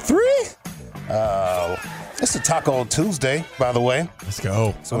 2023. It's a Taco Tuesday, by the way. Let's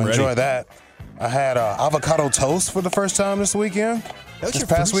go. So enjoy that. I had avocado toast for the first time this weekend. This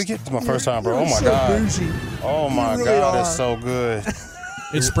past weekend? It's my first time, bro. Oh, my God. Oh, my God. It's so good.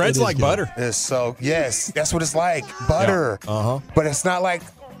 It spreads like butter. It's so, yes, that's what it's like. Butter. Yeah. Uh-huh. But it's not like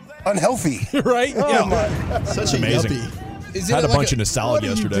unhealthy. Right? Oh, yeah. my. Such amazing. Had a bunch in a salad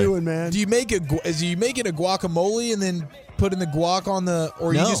yesterday. What are you doing, man? Do you make it? Is you making a guacamole and then putting the guac on the,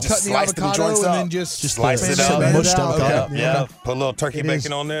 or you just cutting the avocado and then just slice it up, mushed avocado? Okay. Yeah. Put a little turkey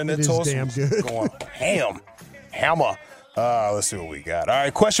bacon on there and then toast. Damn good. Going hammer. Let's see what we got. All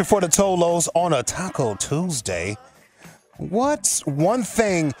right, question for the Tolos on a Taco Tuesday. What's one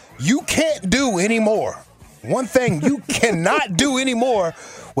thing you can't do anymore? One thing you cannot do anymore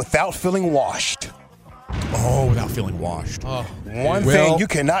without feeling washed. Oh, without feeling washed. Oh. One thing you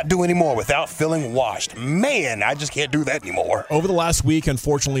cannot do anymore without feeling washed. Man, I just can't do that anymore. Over the last week,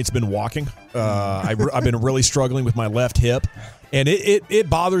 unfortunately, it's been walking. I've been really struggling with my left hip, and it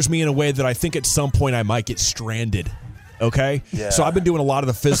bothers me in a way that I think at some point I might get stranded. Okay? Yeah. So I've been doing a lot of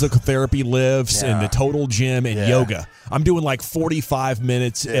the physical therapy lifts and the total gym and yoga. I'm doing like 45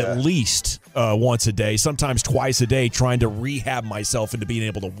 minutes at least once a day, sometimes twice a day, trying to rehab myself into being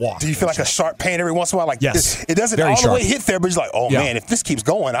able to walk. Do you feel like a sharp pain every once in a while? Like, yes. It doesn't Very all sharp. the way hit there, but it's like, man, if this keeps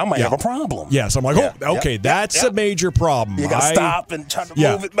going, I might have a problem. Yes. I'm like, that's a major problem. You got to stop and try to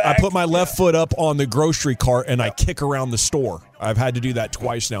move it back. I put my left foot up on the grocery cart and I kick around the store. I've had to do that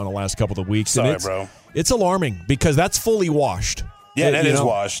twice now in the last couple of weeks. Sorry, and bro. It's alarming because that's fully washed. Yeah, that is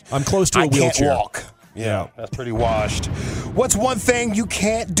washed. I'm close to a wheelchair. I can't walk. Yeah, that's pretty washed. What's one thing you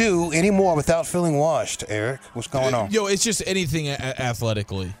can't do anymore without feeling washed, Eric? What's going on? It's just anything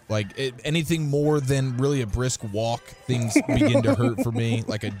athletically. Like anything more than really a brisk walk, things begin to hurt for me.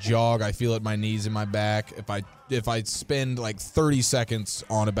 Like a jog, I feel it in my knees and my back. If I spend like 30 seconds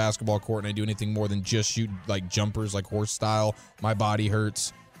on a basketball court and I do anything more than just shoot like jumpers, like horse style, my body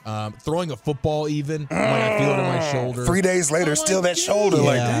hurts. Throwing a football even, like I feel it in my shoulder. 3 days later, still that shoulder.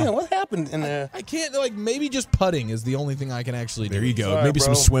 Like, damn, what happened in there? I can't, maybe just putting is the only thing I can actually do. There you go. Sorry, maybe bro.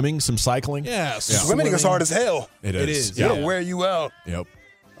 some swimming, some cycling. Yeah. Swimming is hard as hell. It is. It'll wear you out. Yep.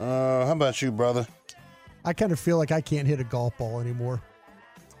 How about you, brother? I kind of feel like I can't hit a golf ball anymore.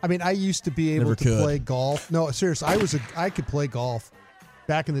 I mean, I used to be able Never to could. play golf. No, seriously, I could play golf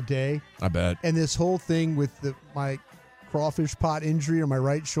back in the day. I bet. And this whole thing with my crawfish pot injury on my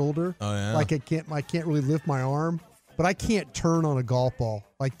right shoulder. Oh, yeah. Like I can't really lift my arm, but I can't turn on a golf ball.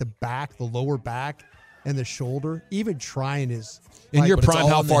 Like the lower back and the shoulder. Even trying is. In your but it's prime, all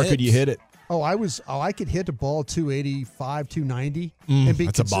how in the far could you hips. hit it? I could hit the ball 285, 290. That's a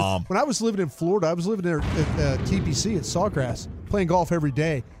consistent. bomb. When I was living in Florida, I was living there at TPC at Sawgrass, playing golf every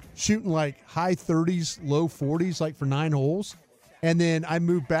day, shooting like high 30s, low 40s, like for 9 holes. And then I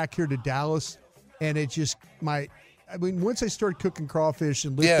moved back here to Dallas, and it just once I started cooking crawfish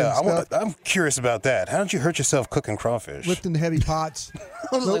and lifting stuff, I'm curious about that. How did you hurt yourself cooking crawfish? lifting the heavy pots.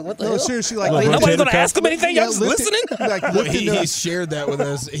 I was like, what the hell? Seriously, like Nobody's going to ask him anything. Y'all just listening? He shared that with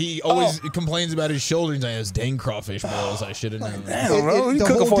us. He always complains about his shoulder. He's like, those dang crawfish balls. I should have known. Damn, bro. You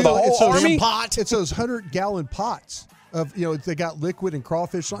cooking for the whole army? It's those 100-gallon pots of, they got liquid and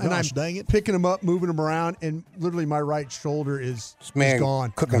crawfish. And I'm dang it. picking them up, moving them around, and literally my right shoulder is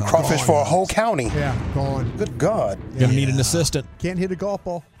gone. Cooking crawfish for a whole county. Yeah, gone. Good God. Gonna need an assistant. Can't hit a golf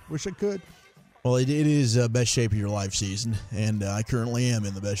ball. Wish I could. Well, it is best shape of your life season, and I currently am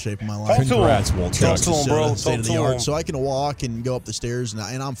in the best shape of my life. Congrats, Walter. Talk to him, bro. State of the Talk to him. art. So I can walk and go up the stairs,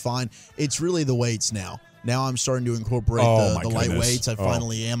 and I'm fine. It's really the weights now. Now I'm starting to incorporate the light weights. I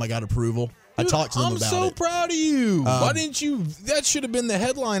finally am. I got approval. I talked to them about it. I'm so proud of you. Why didn't you? That should have been the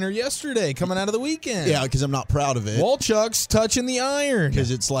headliner yesterday, coming out of the weekend. Yeah, because I'm not proud of it. Walchuk's touching the iron.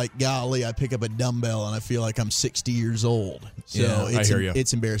 Because it's like, golly, I pick up a dumbbell and I feel like I'm 60 years old. So I hear you.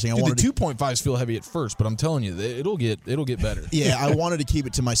 It's embarrassing. Dude, the 2.5s feel heavy at first, but I'm telling you, it'll get better. Yeah, I wanted to keep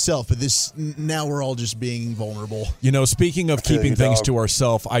it to myself, but now we're all just being vulnerable. Speaking of keeping things to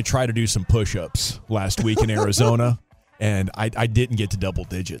ourselves, I tried to do some push-ups last week in Arizona. And I didn't get to double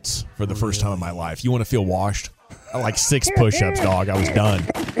digits for the first time in my life. You want to feel washed? I like 6 push-ups, dog. I was done.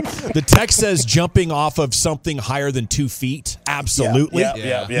 The text says jumping off of something higher than 2 feet. Absolutely.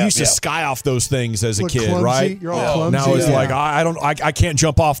 Yeah. You used to sky off those things as a kid, clumsy. right? You're all clumsy. Now it's like I can't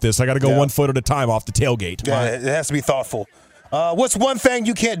jump off this. I got to go 1 foot at a time off the tailgate. Yeah, it has to be thoughtful. What's one thing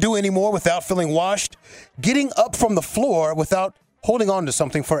you can't do anymore without feeling washed? Getting up from the floor without holding on to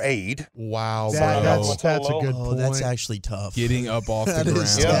something for aid. Wow, bro. That's a good point. That's actually tough. Getting up off the That ground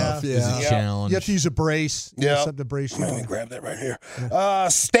is tough, is a challenge. You have to use a brace. Yeah. Something to brace you. Let me grab that right here.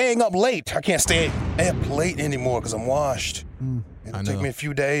 Staying up late. I can't stay up late anymore because I'm washed. It'll take me a few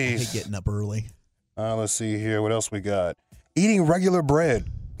I days. hate getting up early. Let's see here. What else we got? Eating regular bread.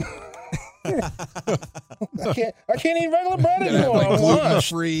 I can't eat regular bread anymore. Like I'm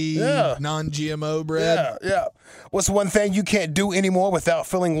washed. gluten-free, non-GMO bread. Yeah. What's one thing you can't do anymore without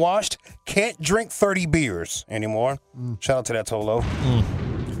feeling washed? Can't drink 30 beers anymore. Shout out to that Tolo.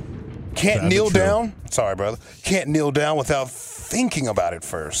 Can't kneel down. Sorry, brother. Can't kneel down without thinking about it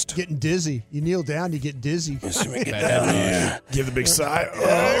first. Getting dizzy. You kneel down, you get dizzy. Let me get down here. Give the big sigh.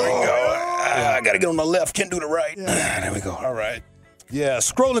 There we go. I got to get on the left. Can't do the right. There we go. All right. Yeah,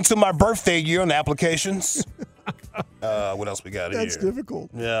 scrolling to my birthday year on the applications. What else we got here? That's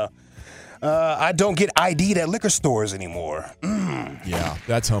difficult. Yeah. I don't get ID'd at liquor stores anymore. Yeah,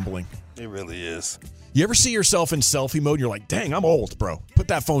 that's humbling. It really is. You ever see yourself in selfie mode? You're like, dang, I'm old, bro. Put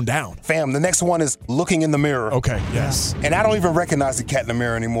that phone down. Fam, the next one is looking in the mirror. Okay, yes. And I don't even recognize the cat in the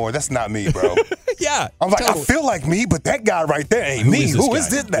mirror anymore. That's not me, bro. Yeah. I'm like, totally. I feel like me, but that guy right there ain't me. Who is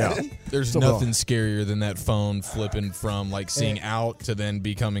this guy? Yeah. There's nothing scarier than that phone flipping from like seeing out to then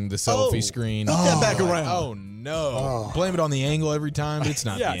becoming the selfie screen. Put that back around. Oh no! Blame it on the angle every time. It's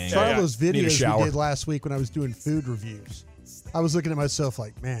not the angle. Try those Need a videos shower. we did last week when I was doing food reviews. I was looking at myself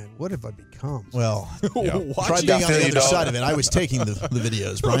like, man, what have I become? Well, Watch try it. being on the other side of it. I was taking the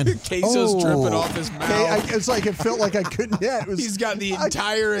videos, Brian. Queso's dripping off his mouth. It's like it felt like I couldn't. Yeah, He's got the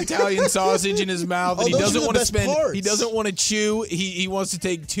entire Italian sausage in his mouth, and he those are doesn't the want to best spend. parts. He doesn't want to chew. He wants to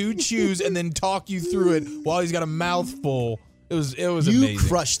take 2 chews and then talk you through it while he's got a mouthful. It was You amazing.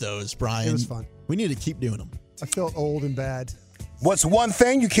 crushed those, Brian. It was fun. We need to keep doing them. I felt old and bad. What's one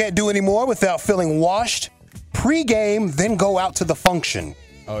thing you can't do anymore without feeling washed? pregame, then go out to the function.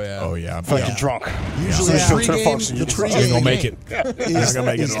 Oh yeah. Oh yeah. I feel like you're drunk. Usually So to the function. You're not gonna make it. You're not gonna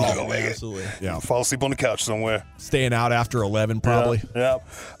make it He's at not all. gonna make it. Absolutely. Yeah. Fall asleep on the couch somewhere. Staying out after 11, probably.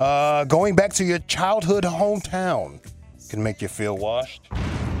 Yeah. Going back to your childhood hometown can make you feel washed.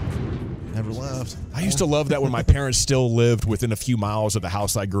 Never left. I used to love that when my parents still lived within a few miles of the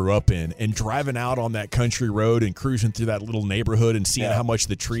house I grew up in, and driving out on that country road and cruising through that little neighborhood and seeing how much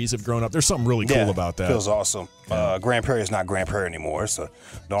the trees have grown up. There's something really cool about that. Feels awesome. Grand Prairie is not Grand Prairie anymore. It's a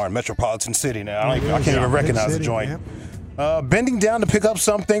darn metropolitan city now. I can't even recognize the joint. Bending down to pick up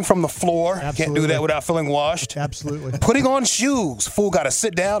something from the floor. Absolutely. Can't do that without feeling washed. Absolutely. Putting on shoes. Fool got to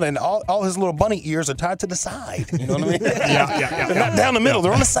sit down, and all his little bunny ears are tied to the side. You know what I mean? They're not down the middle.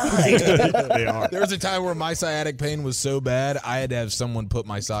 They're on the side. They are. There was a time where my sciatic pain was so bad, I had to have someone put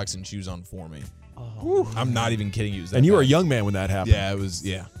my socks and shoes on for me. I'm not even kidding you. And you were a young man when that happened. Yeah, it was.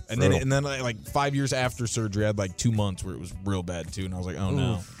 Yeah, and then like 5 years after surgery, I had like 2 months where it was real bad too, and I was like, oh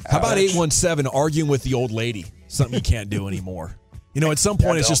no. How about 817 arguing with the old lady? Something you can't do anymore. You know, at some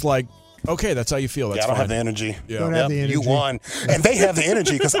point it's just like, okay, that's how you feel. That's I don't fine. have the energy. Yeah. Don't have the energy. You won. And they have the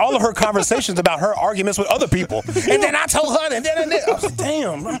energy because all of her conversations about her arguments with other people. And then I told her, and then. I was like,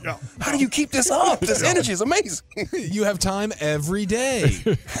 damn, how do you keep this up? This energy is amazing. You have time every day.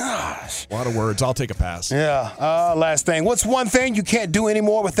 Gosh. A lot of words. I'll take a pass. Yeah. Last thing. What's one thing you can't do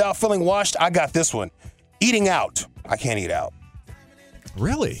anymore without feeling washed? I got this one. Eating out. I can't eat out.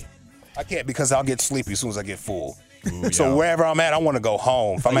 Really? I can't because I'll get sleepy as soon as I get full. Ooh, So yeah. wherever I'm at, I want to go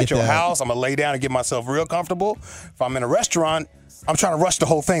home. If I'm I at get your that. house, I'm going to lay down and get myself real comfortable. If I'm in a restaurant, I'm trying to rush the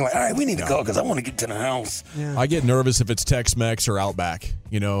whole thing. Like, all right, we need to go because I want to get to the house. I get nervous if it's Tex-Mex or Outback.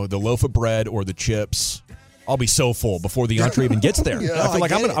 You know, the loaf of bread or the chips. I'll be so full before the entree even gets there. Yeah, I feel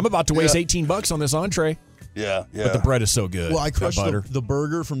like I get I'm about to waste Yeah. $18 on this entree. Yeah. But the bread is so good. Well, I That crushed butter. the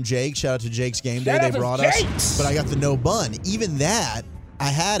burger from Jake. Shout out to Jake's Game Day. Shout They out to brought Jake's. us. But I got the no bun. Even that, I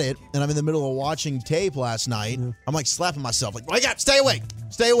had it, and I'm in the middle of watching tape last night. I'm like slapping myself. Like, wake up, stay awake.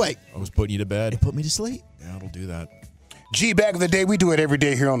 Stay awake. I was putting you to bed. It put me to sleep. Yeah, it'll do that. G, back of the day, we do it every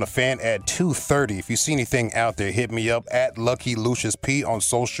day here on The Fan at 2:30. If you see anything out there, hit me up at Lucky Lucius P on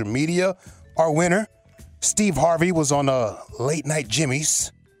social media. Our winner, Steve Harvey, was on Late Night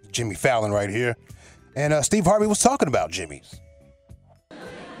Jimmy's. Jimmy Fallon right here. And Steve Harvey was talking about Jimmy's.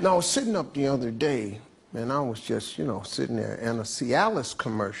 Now, I was sitting up the other day, and I was just, sitting there, and a Cialis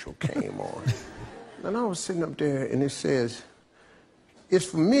commercial came on. And I was sitting up there, and it says, it's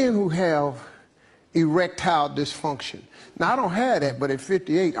for men who have erectile dysfunction. Now, I don't have that, but at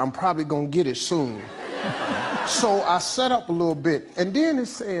 58, I'm probably going to get it soon. So I sat up a little bit, and then it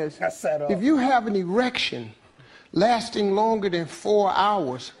says, if you have an erection lasting longer than 4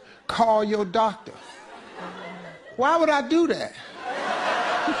 hours, call your doctor. Why would I do that?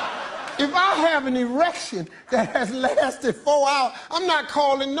 If I have an erection that has lasted 4 hours, I'm not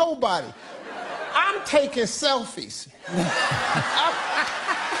calling nobody. I'm taking selfies.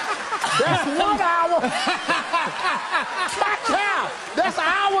 That's 1 hour. Watch out. That's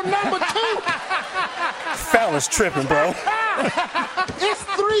hour number 2. Fallon's tripping, bro. It's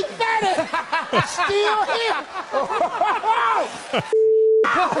 3:30. Still here.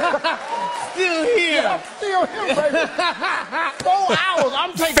 Still here. Still here, baby. 4 hours.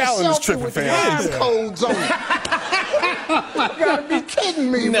 I'm taking Fallon's selfies tripping, with the fam. eyes codes on. You gotta be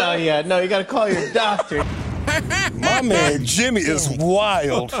kidding me, No, man. you gotta call your doctor. My man Jimmy is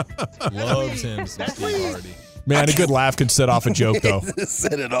wild. Loves him some Steve Harvey. Man, a good laugh can set off a joke, though.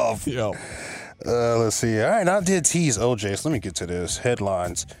 Set it off. Yeah. Let's see. All right, I did tease OJ, so let me get to this.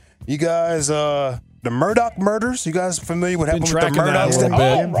 Headlines. You guys, the Murdaugh murders, you guys familiar with what Been happened with the tracking that a Murdaughs?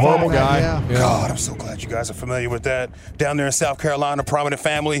 little bit. Horrible guy. Yeah. God, I'm so glad you guys are familiar with that. Down there in South Carolina, prominent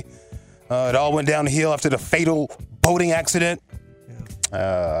family. It all went down the hill after the fatal boating accident.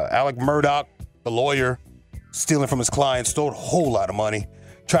 Alec Murdaugh, the lawyer, stealing from his client, stole a whole lot of money,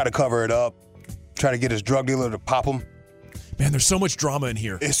 tried to cover it up, tried to get his drug dealer to pop him. Man, there's so much drama in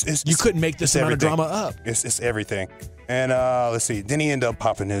here. You couldn't make this amount of drama up. It's everything. And let's see. Then he ended up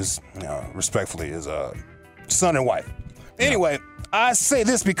popping his, respectfully, his son and wife. Anyway, I say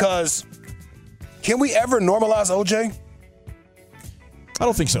this because can we ever normalize OJ? I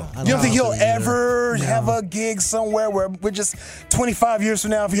don't think so. You don't think he'll ever have a gig somewhere where we're just 25 years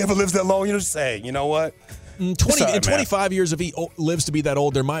from now, if he ever lives that long, you just say, you know what? In Sorry, 25 years, if he lives to be that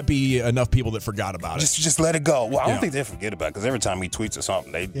old, there might be enough people that forgot about it. Just let it go. Well, I don't Yeah. think they forget about it because every time he tweets or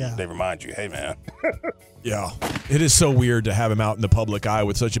something, they remind you, hey, man. Yeah. It is so weird to have him out in the public eye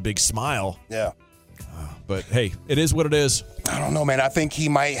with such a big smile. Yeah. But hey, it is what it is. I don't know, man. I think he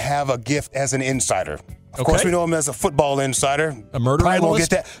might have a gift as an insider. Of Okay. course, we know him as a football insider. A murder Probably won't analyst?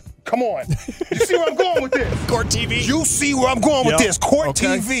 get that. Come on. You see where I'm going with this? Court TV. You see where I'm going with this. Court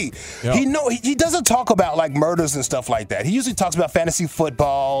Okay. TV. Yep. He doesn't talk about like murders and stuff like that. He usually talks about fantasy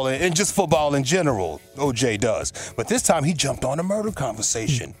football and just football in general. OJ does. But this time he jumped on a murder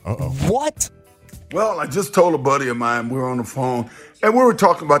conversation. What? Well, I just told a buddy of mine, we were on the phone, and we were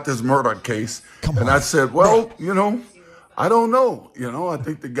talking about this murder case. I said, well, I don't know. I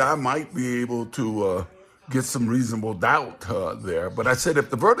think the guy might be able to get some reasonable doubt there. But I said, if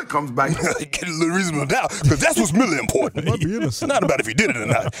the verdict comes back... Get a little reasonable doubt, because that's what's really important. It's not about if he did it or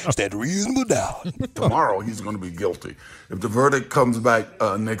not. It's that reasonable doubt. Tomorrow, he's going to be guilty. If the verdict comes back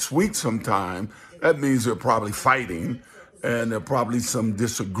next week sometime, that means they're probably fighting, and there's probably some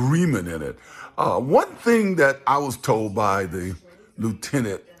disagreement in it. One thing that I was told by the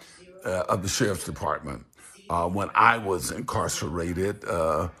lieutenant of the sheriff's department when I was incarcerated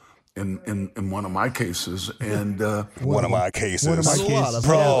in one of my cases, and one of my cases,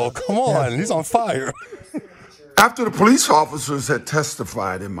 bro, come on, he's on fire. After the police officers had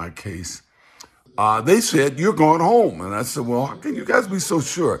testified in my case, they said, "You're going home," and I said, "Well, how can you guys be so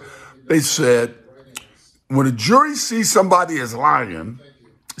sure?" They said, "When a jury sees somebody as lying,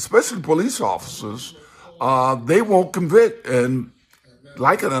 especially police officers, they won't convict." And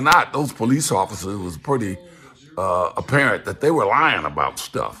like it or not, those police officers was pretty apparent that they were lying about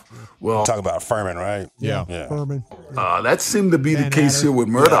stuff. Well, talk about Furman, right? Yeah. Furman. That seemed to be the case here with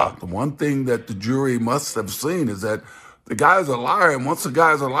Murdaugh. The one thing that the jury must have seen is that the guy's a liar, and once the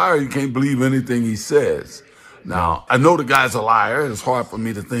guy's a liar, you can't believe anything he says. Now, I know the guy's a liar. It's hard for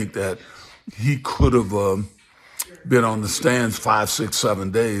me to think that he could have been on the stands 5, 6, 7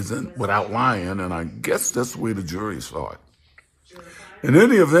 days and without lying, and I guess that's the way the jury saw it. In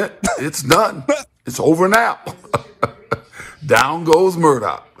any event, it's done. It's over now. Down goes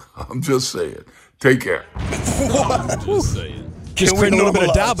Murdaugh. I'm just saying. Take care. Just saying. Just create a little bit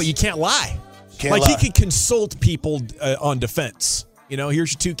of doubt, but you can't lie. He can consult people on defense. Here's your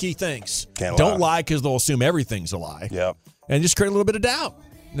 2 key things. Don't lie because they'll assume everything's a lie. Yep. And just create a little bit of doubt.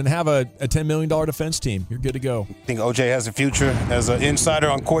 And have a $10 million defense team. You're good to go. Think OJ has a future as an insider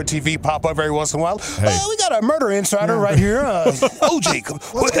on Court TV, pop up every once in a while. Hey. We got a murder insider right here. OJ.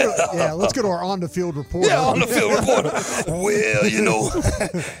 Let's go to our on-the-field reporter. Yeah, on-the-field reporter. Well,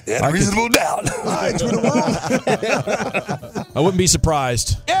 had reasonable doubt. It's been a while. I wouldn't be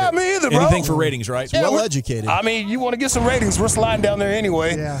surprised. Yeah, me either, bro. Anything for ratings, right? Yeah, well educated. I mean, you want to get some ratings. We're sliding down there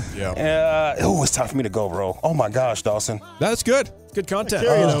anyway. Yeah. It's time for me to go, bro. Oh, my gosh, Dawson. That's good. Good content.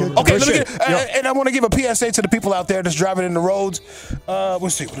 Okay, and I want to give a PSA to the people out there that's driving in the roads.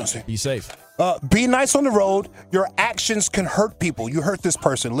 Let's see. What else? Be safe. Be nice on the road. Your actions can hurt people. You hurt this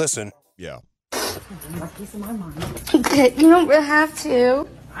person. Listen. Yeah. Okay, you don't have to.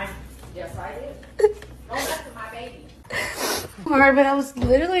 Yes, I did. Go back to my baby. Hard, but I was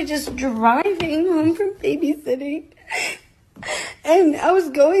literally just driving home from babysitting. And I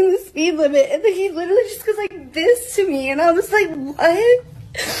was going the speed limit, and then he literally just goes like this to me, and I was like, what?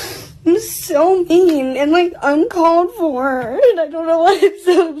 I'm so mean and like uncalled for, and I don't know why I'm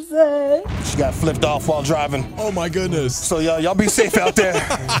so upset. She got flipped off while driving. Oh my goodness. So y'all be safe out there.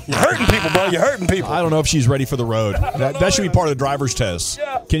 You're hurting people, bro. You're hurting people. I don't know if she's ready for the road. That should be part of the driver's test.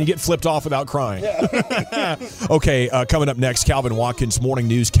 Yeah. Can you get flipped off without crying? Yeah. Okay, coming up next, Calvin Watkins, Morning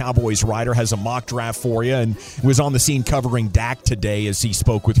News Cowboys writer, has a mock draft for you and was on the scene covering Dak today as he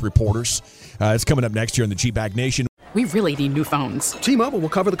spoke with reporters. It's coming up next here in the G-Bag Nation. We really need new phones. T-Mobile will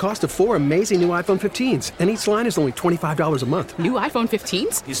cover the cost of 4 amazing new iPhone 15s, and each line is only $25 a month. New iPhone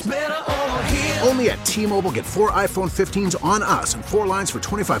 15s? It's better over here. Only at T-Mobile, get 4 iPhone 15s on us and 4 lines for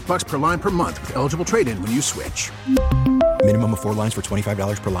 $25 per line per month with eligible trade-in when you switch. Minimum of 4 lines for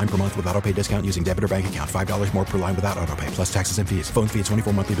 $25 per line per month with autopay discount using debit or bank account. $5 more per line without autopay, plus taxes and fees. Phone fee at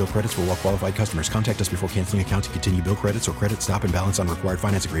 24 monthly bill credits for well-qualified customers. Contact us before canceling account to continue bill credits or credit stop and balance on required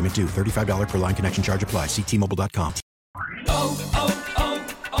finance agreement due. $35 per line connection charge applies. See T-Mobile.com.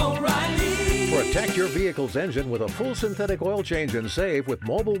 Protect your vehicle's engine with a full synthetic oil change and save with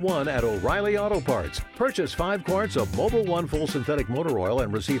Mobil 1 at O'Reilly Auto Parts. Purchase 5 quarts of Mobil 1 full synthetic motor oil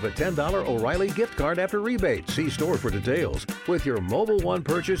and receive a $10 O'Reilly gift card after rebate. See store for details. With your Mobil 1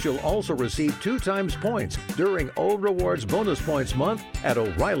 purchase, you'll also receive 2 times points during O Rewards Bonus Points Month at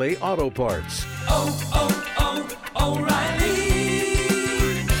O'Reilly Auto Parts. O'Reilly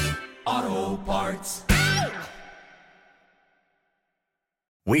Auto Parts.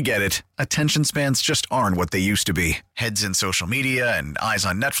 We get it. Attention spans just aren't what they used to be. Heads in social media and eyes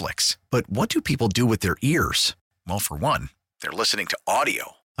on Netflix. But what do people do with their ears? Well, for one, they're listening to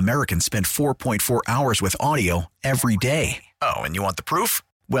audio. Americans spend 4.4 hours with audio every day. Oh, and you want the proof?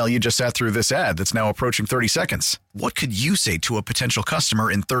 Well, you just sat through this ad that's now approaching 30 seconds. What could you say to a potential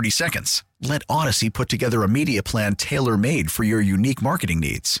customer in 30 seconds? Let Odyssey put together a media plan tailor-made for your unique marketing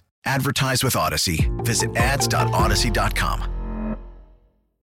needs. Advertise with Odyssey. Visit ads.odyssey.com.